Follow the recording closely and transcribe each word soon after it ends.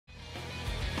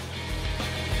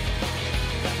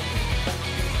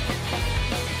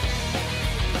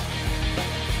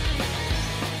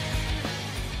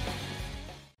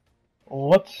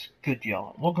Good,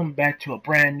 y'all. Welcome back to a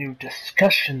brand new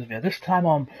discussion video. This time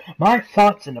on my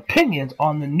thoughts and opinions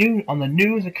on the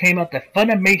news that came out that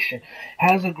Funimation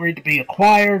has agreed to be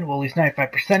acquired, well, at least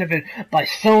 95% of it, by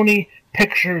Sony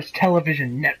Pictures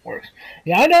Television Networks.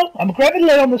 Yeah, I know. I'm grabbing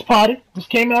late on this party. This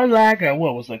came out like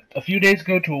what was like a few days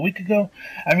ago to a week ago.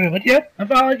 I mean, but yeah, I'm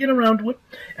finally getting around to it,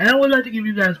 and I would like to give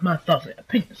you guys my thoughts and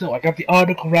opinions. So I got the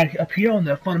article right up here on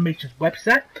the Funimation's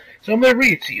website. So I'm going to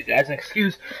read it to you as an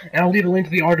excuse, and I'll leave a link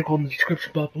to the article in the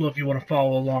description box below if you want to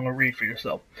follow along or read for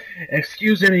yourself.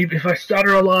 Excuse any if I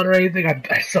stutter a lot or anything,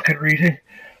 I suck at reading.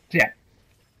 So yeah.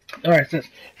 Alright, it says,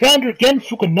 founder Gen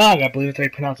Fukunaga, I believe that's how you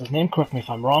pronounce his name, correct me if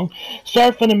I'm wrong,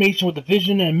 started Funimation with the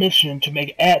vision and mission to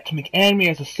make anime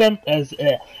as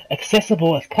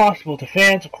accessible as possible to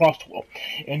fans across the world.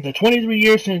 In the 23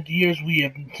 years since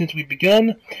we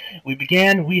began,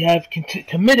 we have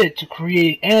committed to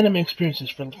creating anime experiences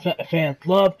for fans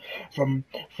love, from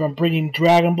bringing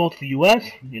Dragon Ball to the U.S.,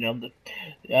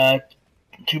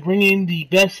 to bringing the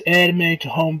best anime to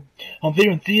home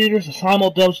video and theaters, a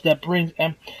simuldubs that brings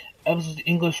episodes of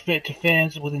English fit to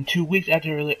fans within 2 weeks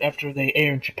after they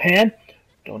air in Japan.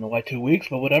 Don't know why 2 weeks,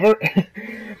 but whatever.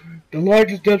 The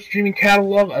largest dub streaming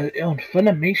catalog on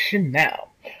Funimation now.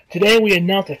 Today we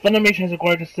announced that Funimation has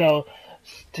agreed to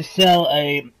sell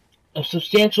a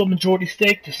substantial majority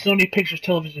stake to Sony Pictures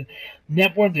Television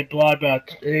Network. They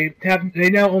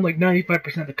now own like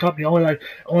 95% of the company, only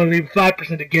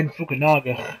 5% to Gen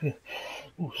Fukunaga.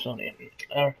 Ooh, Sony.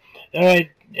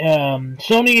 Alright,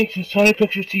 Sony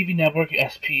Pictures TV Network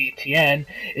 (SPTN)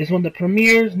 is one of the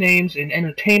premier names in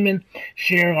entertainment,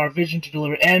 sharing our vision to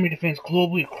deliver anime to fans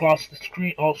globally across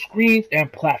all screens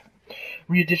and platforms.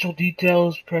 Read additional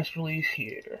details. Press release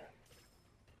here.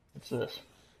 What's this?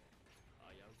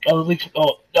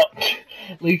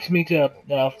 Leaks me to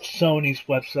Sony's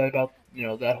website about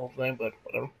that whole thing, but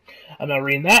whatever. I'm not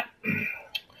reading that.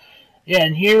 Yeah,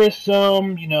 and here is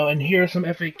some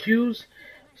FAQs.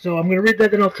 So I'm gonna read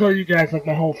that, then I'll tell you guys like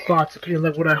my whole thoughts, opinions,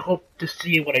 like what I hope to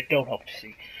see and what I don't hope to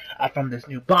see from this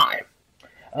new buy.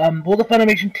 Will the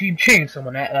Funimation team change?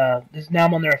 Someone is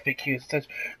now on their FAQs. It says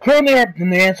currently our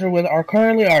plans of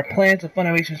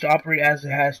Funimation to operate as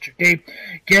it has to date.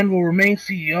 Gen will remain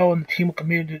CEO, and the team will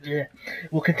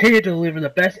continue to deliver the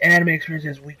best anime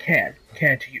experiences we can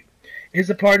to you. Is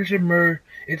a partnership merge?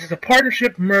 Is this a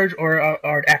partnership, merge, or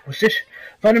an acquisition?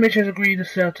 Funimation has agreed to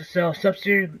sell a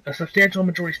substantial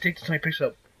majority stake to Sony Pictures.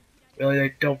 So really, they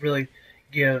don't really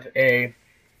give an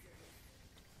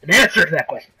answer to that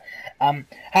question.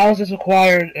 How is this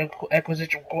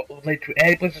acquisition related to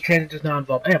Aniplex? The transit does not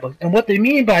involve Aniplex. And what they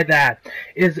mean by that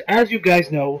is, as you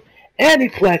guys know,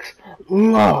 Aniplex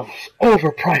loves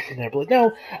overpricing their Aniplex.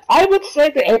 Now, I would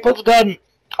say that Aniplex has gotten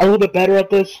a little bit better at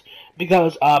this,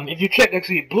 because if you check,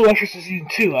 actually, Blue Exorcist Season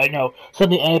 2, I know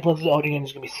something Aniplex is owning and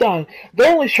is going to be selling,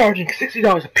 they're only charging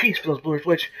 $60 a piece for those Blu-rays,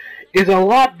 which is a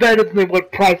lot better than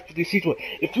what price for these Season 1.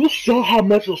 If you saw how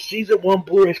much those Season 1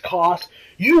 Blu-rays cost,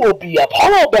 you will be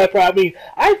appalled by it. I mean,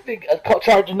 I think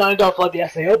charging $9 for like the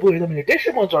SAO Blu-ray limited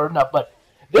edition ones are enough, but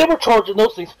they were charging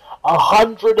those things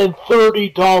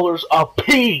 $130 a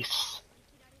piece.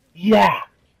 Yeah.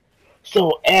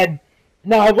 So, and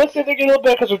now I would say they're getting a little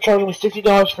better because they're charging me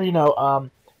 $60 for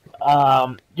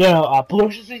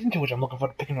Blue Season 2, which I'm looking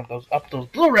forward to picking up those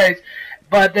Blu-rays.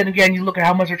 But then again, you look at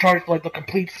how much they're charging for like the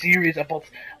complete series of both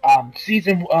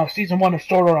season 1 of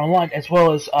Sword Art Online as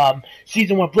well as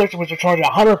season 1 Blizzard, which are charging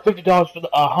 $150 for the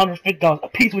 $150 a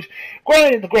piece. Which,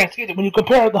 granted, in the grand scheme, when you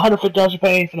compare the $150 you're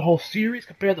paying for the whole series,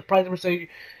 compare the price that we're saying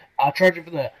charging for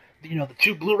the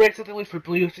 2 Blu-rays that they leave for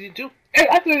Blue Season 2,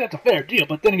 I think that's a fair deal.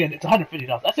 But then again, it's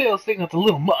 $150. I say those things that's a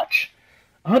little much.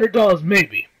 $100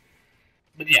 maybe.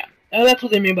 But yeah, and that's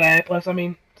what they mean by Aniplex. I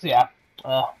mean, so yeah.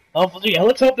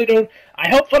 Let's hope they don't. I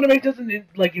hope Funimation doesn't,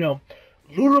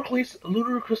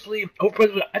 ludicrously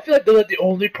overpriced. I feel like they're like the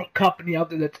only company out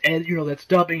there that's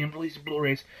dubbing and releasing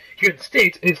Blu-rays here in the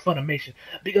States is Funimation.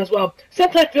 Because, well,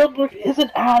 Sentai Filmworks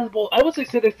isn't as well. I would say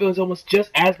Sentai Film is almost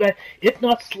just as bad, if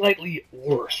not slightly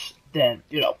worse than,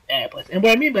 Aniplex. And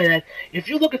what I mean by that, if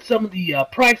you look at some of the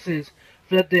prices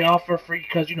that they offer free,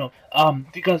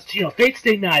 because Fate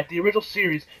Stay Night, the original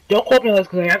series, don't quote me on this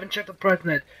because I haven't checked the price on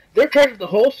that. They're charging the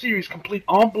whole series complete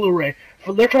on Blu-ray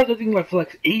they're charging for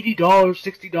like $80,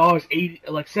 $60, $80,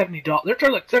 like $70. They're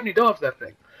charging like $70 for that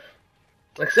thing.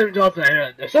 Like $70 for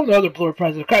that. There's some of the other Blu-ray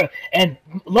prices are kind of, and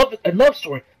Love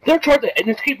Story. They're charging,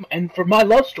 and for My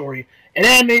Love Story, an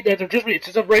anime that it's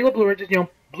just a regular Blu-ray, just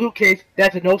blue case.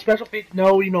 That's no special feature,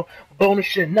 no bonus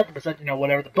shit, nothing besides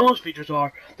whatever the bonus features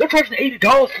are. They're charging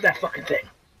 $80 for that fucking thing.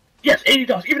 Yes,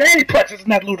 $80. Even Aniplex isn't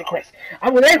that ludicrous. I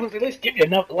would at least give you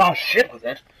a lot of shit with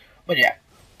it. But yeah.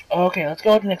 Okay, let's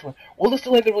go to the next one. Will this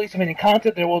delay the release of any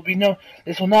content?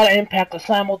 This will not impact the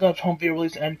simuldubbed home video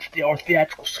release and or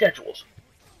theatrical schedules.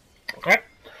 Okay.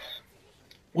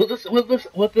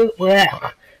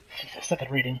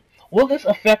 Second reading. Will this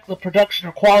affect the production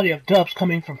or quality of dubs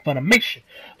coming from Funimation?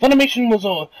 Funimation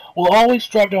will always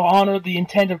strive to honor the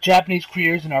intent of Japanese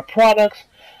creators in our products.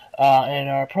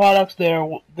 There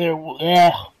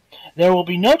will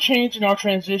be no change in our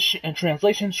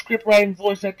translation, script writing,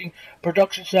 voice acting,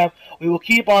 production staff. We will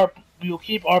keep our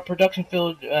production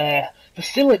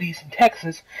facilities in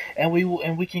Texas, and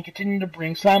we can continue to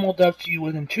bring simuldubs to you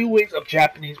within 2 weeks of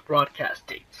Japanese broadcast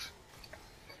dates.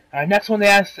 Next one they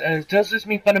asked is, does this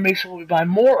mean Funimation will be buying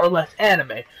more or less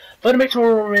anime? Funimation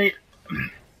will remain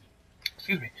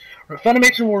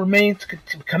Funimation will remain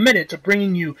committed to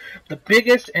bringing you the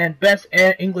biggest and best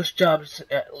English dubbed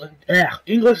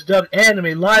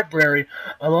anime library,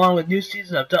 along with new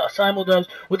seasons of simuldubs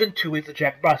within 2 weeks of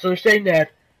Jack Brown. So they're saying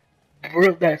that.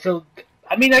 So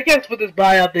I mean, I guess with this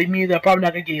buyout, they mean they're probably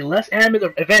not going to get less anime.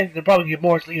 If anything, they're probably going to get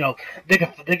more. So, they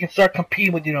can start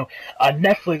competing with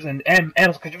Netflix and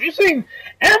Amazon. Because if you're seeing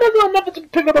Amazon,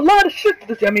 Netflix picked up a lot of shit for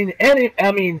this. Guys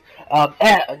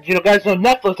on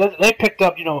Netflix, they picked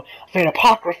up Fate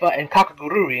Apocrypha and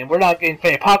Kakagurui, and we're not getting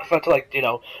Fate Apocrypha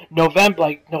until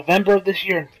November of this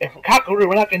year, and Kakagurui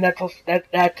we're not getting that till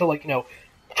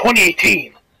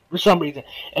 2018 for some reason.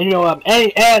 And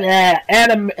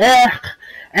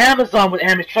Amazon with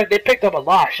anime, they picked up a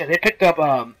lot of shit. They picked up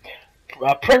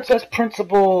Princess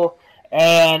Principal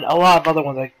and a lot of other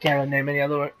ones. I can't name any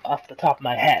other off the top of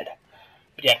my head.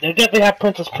 But yeah, they definitely have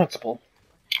Princess Principal.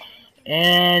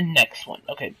 And next one.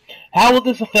 Okay. How will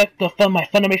this affect my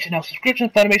Funimation Now subscription?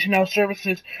 Funimation Now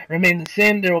services remain the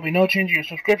same. There will be no change in your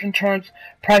subscription terms,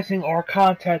 pricing, or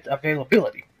content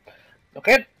availability.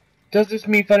 Okay. Does this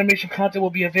mean Funimation content will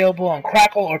be available on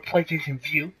Crackle or PlayStation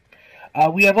Vue?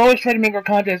 We have always tried to make our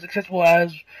content as accessible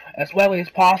as widely as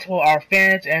possible to our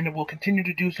fans, and will continue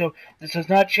to do so. This does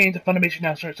not change the Funimation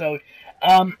Now search. I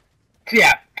would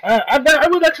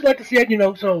actually like to see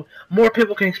it, so more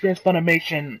people can experience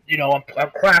Funimation, on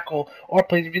Crackle or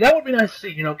PlayStation. That would be nice to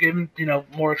see, giving,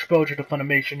 more exposure to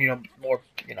Funimation, more,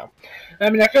 I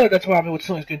mean, I feel like that's what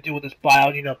Sony's going to do with this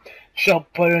buyout,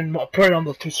 put it on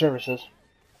those two services.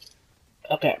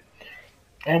 Okay.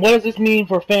 And what does this mean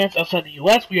for fans outside the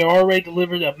U.S.? We are already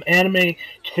delivered anime to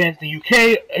fans in the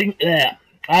U.K.,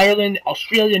 Ireland,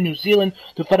 Australia, New Zealand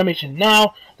through Funimation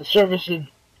Now. The service through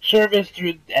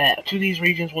to these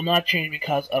regions will not change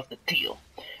because of the deal.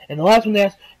 And the last one they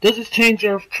asked, does this change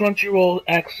our Crunchyroll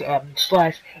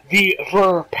X/VVer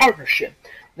partnership?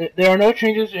 There are no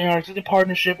changes in our existing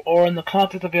partnership or in the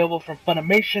content available from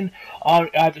Funimation on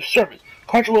either service.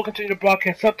 Crunchyroll will continue to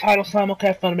broadcast subtitles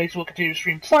simulcast. Funimation will continue to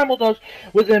stream simuldubs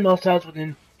within most times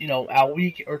within a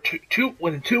week or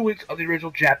within 2 weeks of the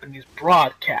original Japanese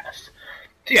broadcast.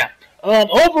 So yeah,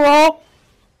 overall,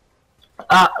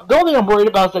 the only thing I'm worried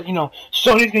about is that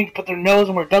Sony's going to put their nose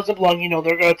in where it doesn't belong.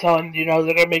 They're going to tell them they're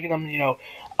going to make them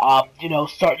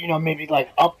start maybe like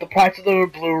up the price of their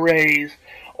Blu-rays.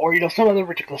 Or some other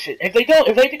ridiculous shit. If they kind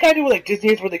of do like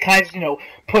Disney's, where they kind of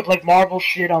put like Marvel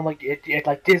shit on like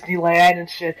like Disneyland and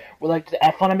shit, where like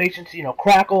at Funimation's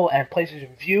Crackle and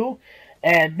PlayStation Vue,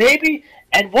 and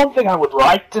one thing I would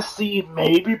like to see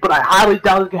maybe, but I highly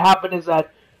doubt it can happen, is that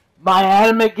my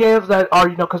anime games that are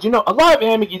because a lot of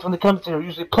anime games when it comes to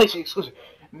usually PlayStation exclusive.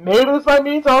 Maybe this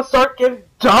means I'll start getting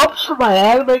dubs for my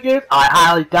anime games. I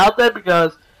highly doubt that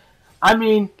because I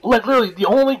mean like literally the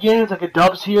only games that get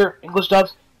dubs here, English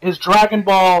dubs, is Dragon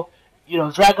Ball,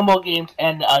 Dragon Ball games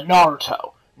and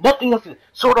Naruto. Nothing else.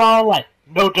 Sword Art Online,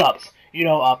 no dubs.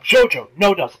 JoJo,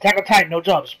 no dubs. Attack on Titan, no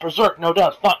dubs. Berserk, no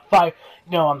dubs.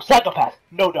 Psychopath,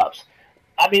 no dubs.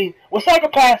 I mean, with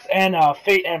Psychopath and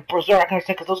Fate and Berserk, I kind of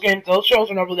say because those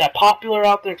shows are not really that popular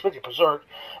out there, especially Berserk.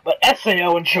 But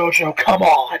SAO and JoJo, come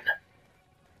on.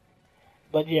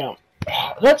 But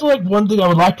that's like one thing I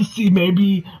would like to see.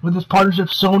 Maybe with this partnership,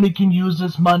 Sony can use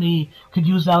this money, could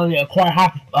use that to acquire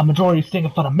a majority stake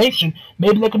of Funimation.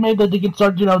 Maybe they can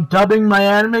start, dubbing my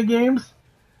anime games.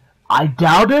 I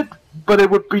doubt it, but it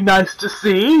would be nice to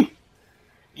see.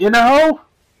 I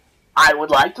would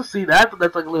like to see that, but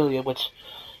that's like literally which.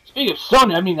 Speaking of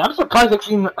Sony, I mean, I'm surprised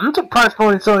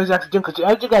Sony's actually doing, because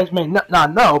as you guys may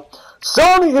not know,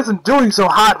 Sony isn't doing so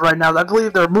hot right now. I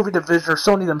believe their movie division, or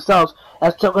Sony themselves,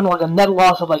 has taken like a net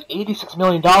loss of like $86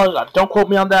 million. Don't quote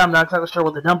me on that. I'm not exactly sure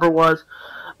what the number was.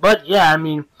 But yeah, I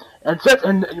mean, and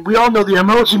we all know the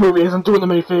Emoji Movie isn't doing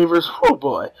them any favors. Oh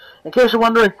boy. In case you're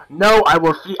wondering, no, I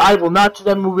will not see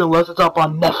that movie unless it's up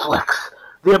on Netflix.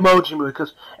 the Emoji Movie,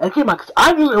 and keep in mind, because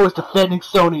I'm usually always defending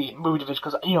Sony movie division,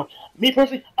 because, me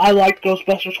personally, I liked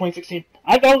Ghostbusters 2016.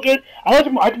 I thought it was good. I liked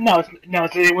it more. Now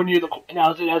it's anywhere near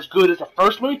now is it as good as the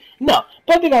first movie? No,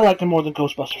 but I think I liked it more than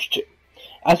Ghostbusters 2.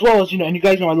 As well as, and you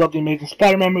guys know I love the Amazing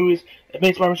Spider-Man movies.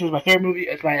 Amazing Spider-Man 2 is my favorite movie.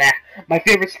 It's my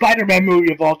favorite Spider-Man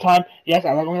movie of all time. Yes, I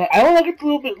only like it a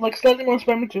little bit, like slightly more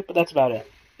Spider-Man 2, but that's about it.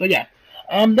 But yeah,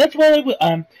 that's what I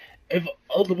would,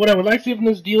 what I would like to see from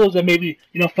this deal is that maybe,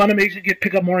 Funimation get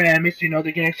pick up more animes,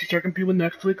 they can actually start competing with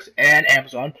Netflix and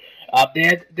Amazon.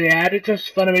 They added to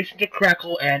Funimation to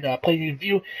Crackle and PlayStation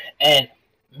View, and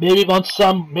maybe on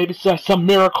some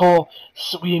miracle,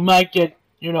 so we might get,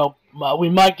 we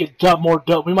might get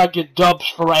we might get dubs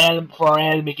for our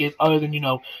anime games other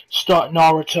than, start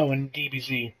Naruto and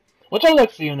DBZ, which I would like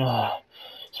to see.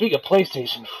 Speaking of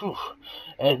PlayStation, whew.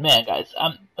 And man, guys,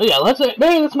 yeah,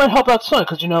 maybe this might help out Sony,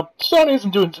 because Sony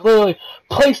isn't doing literally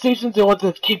PlayStation's the one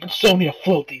that's keeping Sony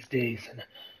afloat these days. And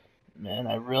man,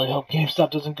 I really hope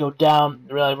GameStop doesn't go down.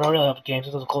 I really hope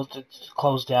GameStop doesn't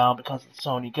close down because of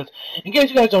Sony. Because in case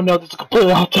you guys don't know, this is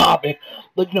completely off topic.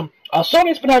 But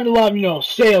Sony's been having a lot of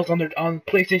sales on the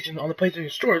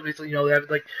PlayStation stores. Basically, they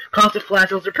have like constant flash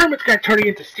sales. They're pretty much kind of turning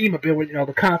into Steam a bit with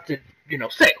the constant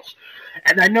sales.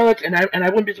 And I know that's, and I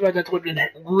wouldn't be surprised that's what been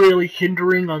really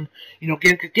hindering on, games.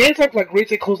 Because GameStop, like,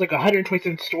 recently closed like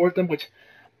 127 stores, which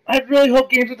I really hope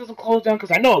GameStop doesn't close down,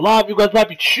 because I know a lot of you guys might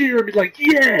be cheering, be like,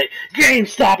 yay,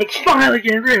 GameStop, it's finally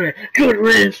getting rid of it. Good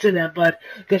riddance to them, but,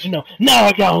 because, now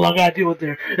I gotta deal with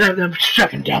them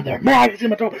shoving down their magazine,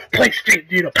 my throat,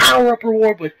 PlayStation, power-up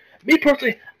reward, but me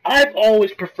personally, I've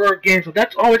always preferred GameStop.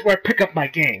 That's always where I pick up my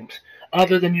games.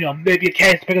 Other than, maybe a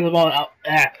case picking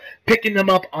them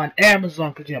up on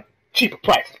Amazon because, cheaper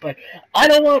prices. But I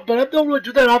don't really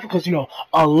do that often because,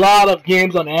 a lot of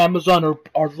games on Amazon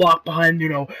are locked behind,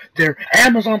 their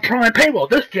Amazon Prime paywall.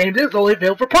 This game is only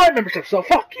available for Prime membership, so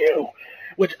fuck you.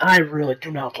 Which I really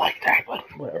do not like that,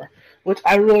 but whatever. Which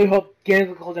I really hope games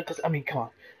will close down because, come on.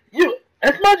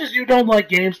 As much as you don't like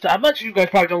GameStop, as much as you guys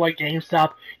probably don't like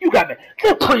GameStop, you got me.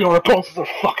 Their pre-order bonuses are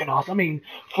fucking awesome.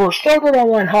 For Sword Art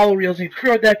Online Hollow Reels, you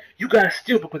pre-order that, you got a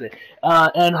steal book with it.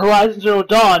 And Horizon Zero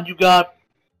Dawn, you got,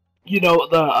 you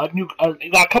got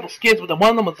a couple skins with them.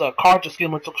 One of them was a Carja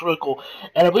skin, which looks really cool.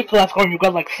 And I believe for The Last Guardian, you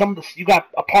got like you got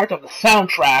a part of the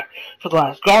soundtrack for The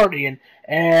Last Guardian.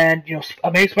 And,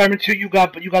 Amazing Spider-Man 2, you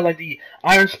got like the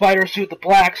Iron Spider suit, the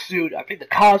black suit, I think the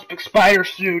Cosmic Spider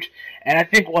suit, and I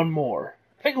think one more.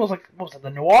 I think it was like, what was it, the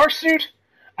Noir suit?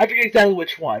 I forget exactly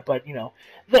which one, but,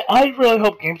 I really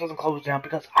hope games doesn't close down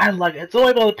because I like it. It's the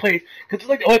only other place, because it's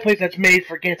like the only place that's made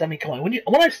for games. Come on,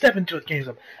 when I step into a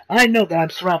GameStop, I know that I'm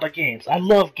surrounded by games. I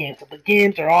love GameStop. The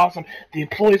games are awesome. The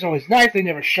employees are always nice. They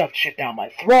never shove shit down my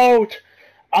throat.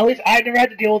 At least I never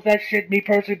had to deal with that shit, me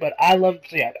personally, but I love,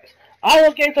 so yeah, guys. I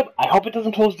love GameStop. I hope it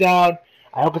doesn't close down.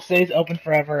 I hope it stays open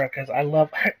forever because I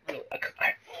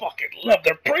fucking love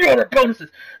their pre-order bonuses.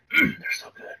 They're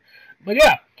so good. But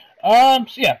yeah,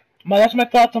 so yeah, that's my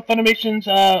thoughts on Funimation's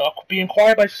being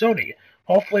acquired by Sony.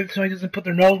 Hopefully, Sony doesn't put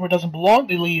their nose where it doesn't belong.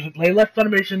 They let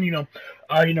Funimation,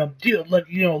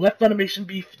 let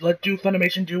Funimation do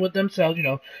Funimation do with themselves.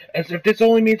 As if this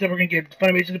only means that we're gonna get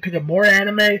Funimation to pick up more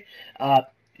anime.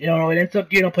 It ends up,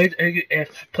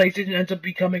 if PlayStation ends up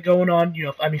going on,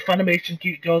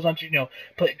 Funimation goes on to,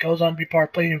 goes on to be part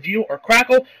of PlayStation View or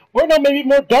Crackle, or maybe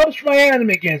more dubs for my anime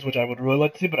games, which I would really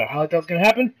like to see, but I highly doubt that's going to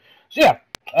happen. So yeah,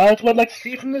 that's what I'd like to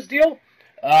see from this deal.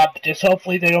 Just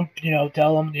hopefully they don't,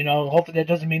 tell them, hopefully that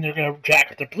doesn't mean they're going to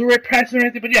jack up their Blu-ray prices or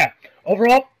anything, but yeah,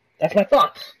 overall, that's my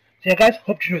thoughts. So yeah, guys,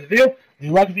 hope you enjoyed the video. If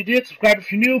you like if you did, subscribe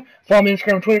if you're new, follow me on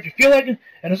Instagram and Twitter if you feel like it,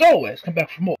 and as always, come back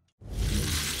for more.